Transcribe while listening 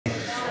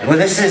Well,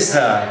 this is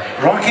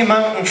Rocky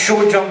Mountain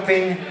show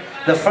jumping,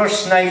 the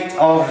first night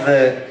of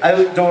the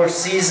outdoor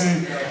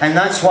season, and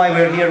that's why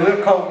we're here.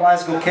 We're called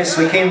Glasgow Kiss.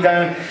 We came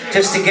down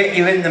just to get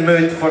you in the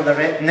mood for the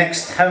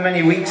next, how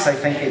many weeks? I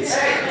think it's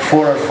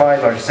 4 or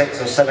 5 or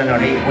 6 or 7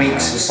 or 8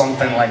 weeks or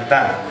something like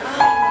that.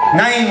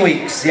 9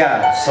 weeks,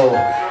 yeah. So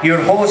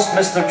your host,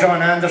 Mr.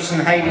 John Anderson,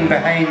 hiding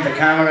behind the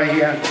camera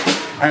here,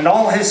 and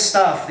all his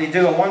staff, they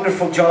do a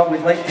wonderful job.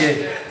 We'd like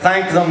to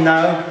thank them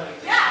now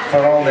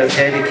for all their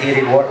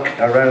dedicated work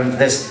around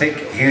this big,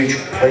 huge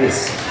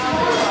place.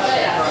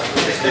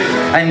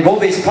 And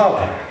Goby's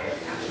pub.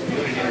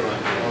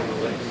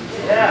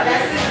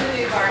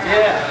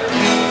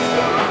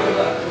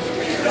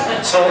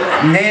 So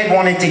Ned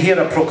wanted to hear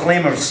a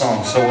Proclaimers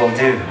song, so we'll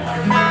do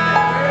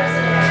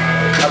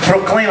a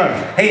Proclaimer.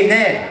 Hey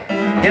Ned,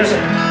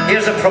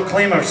 here's a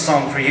Proclaimers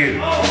song for you.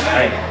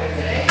 Right.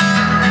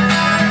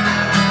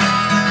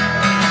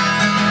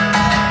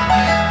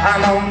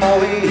 I'm on my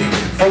way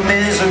from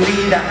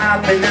misery to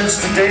happiness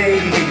today.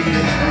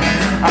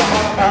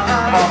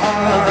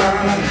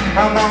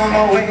 I'm on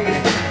my way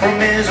from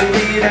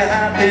misery to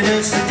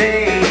happiness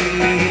today.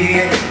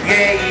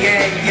 Yeah,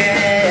 yeah,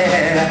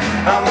 yeah.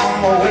 I'm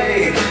on my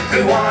way to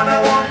what I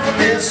want from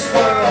this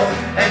world.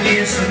 And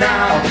years from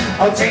now,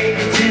 I'll take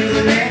it to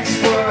the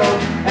next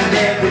world. And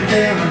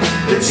everything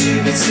that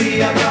you can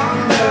see up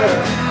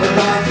yonder, but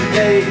not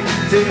today,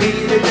 to be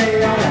the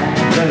day I want.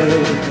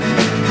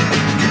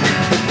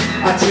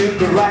 I took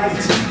a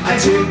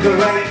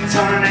right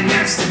turn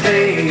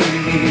yesterday.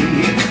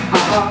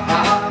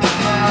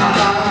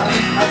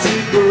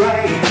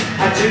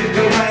 I took a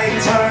right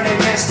turn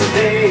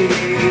yesterday.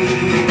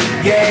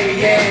 Yeah,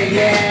 yeah,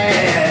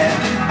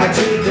 yeah. I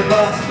took the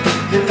bus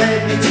that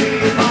led me to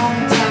your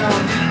hometown.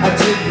 I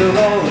took the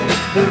road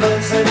that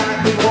looks like I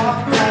could walk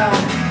down.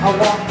 I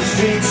walked the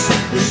streets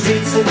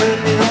that led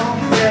me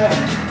home there.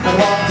 I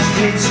walked the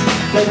streets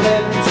that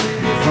led me to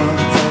your front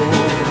door.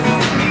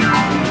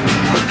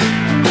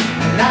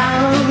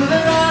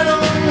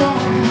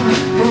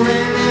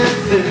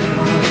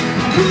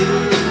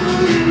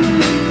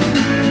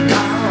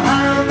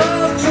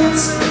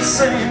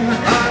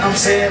 I'm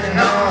sitting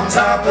on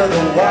top of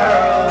the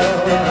world.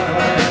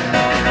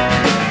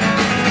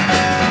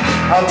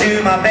 I'll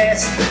do my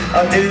best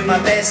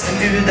to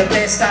do the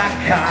best I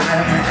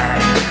can.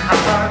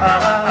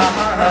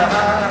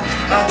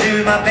 I'll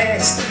do my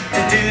best to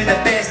do the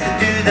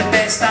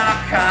best I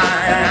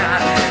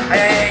can.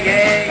 Yeah,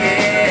 yeah,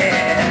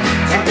 yeah.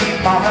 To keep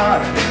my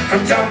heart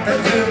from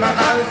jumping through my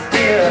mouth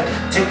gear,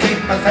 to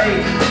keep my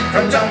faith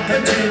from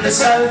jumping to the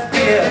south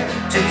gear,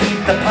 to keep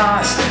the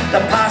past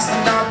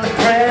and not the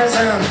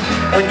present.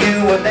 When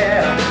you were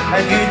there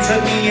and you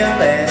took me a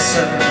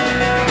lesson.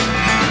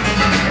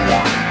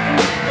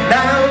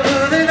 Now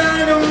that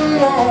I don't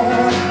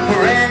want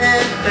for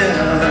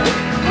anything,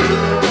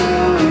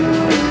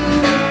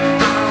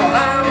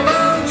 I'm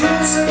on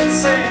juice and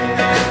sing.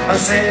 I'm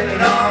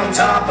sitting on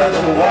top of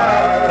the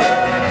world.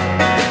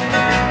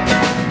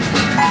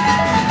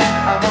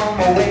 I'm on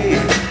my way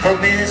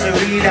from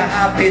misery to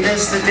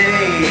happiness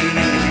today.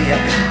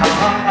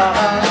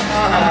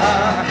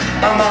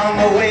 I'm on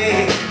my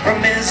way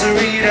from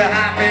misery to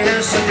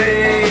happiness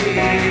today.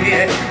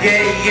 Yeah,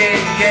 yeah,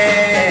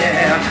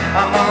 yeah.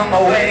 I'm on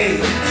my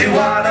way to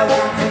what I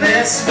want from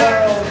this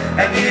world.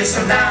 And years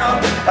from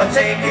now, I'll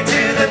take you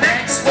to the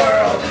next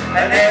world.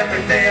 And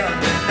everything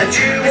that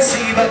you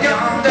receive up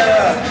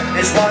yonder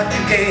is what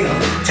you gave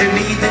to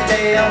me the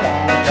day I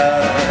wander.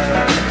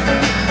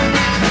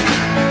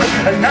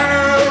 And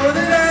now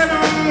that I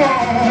don't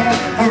want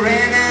for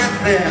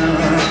anything,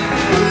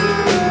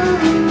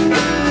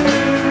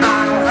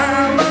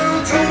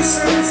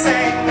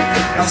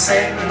 I'm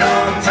sitting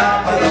on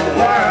top of the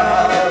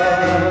world.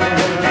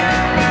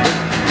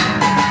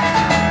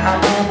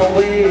 I'm on my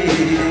way.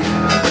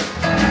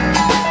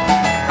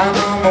 I'm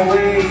on my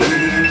way.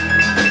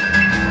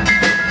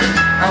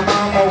 I'm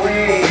on my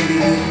way.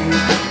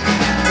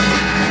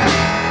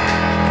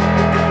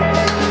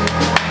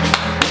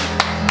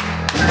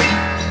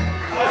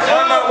 I'm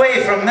on my way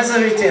from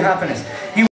misery to happiness.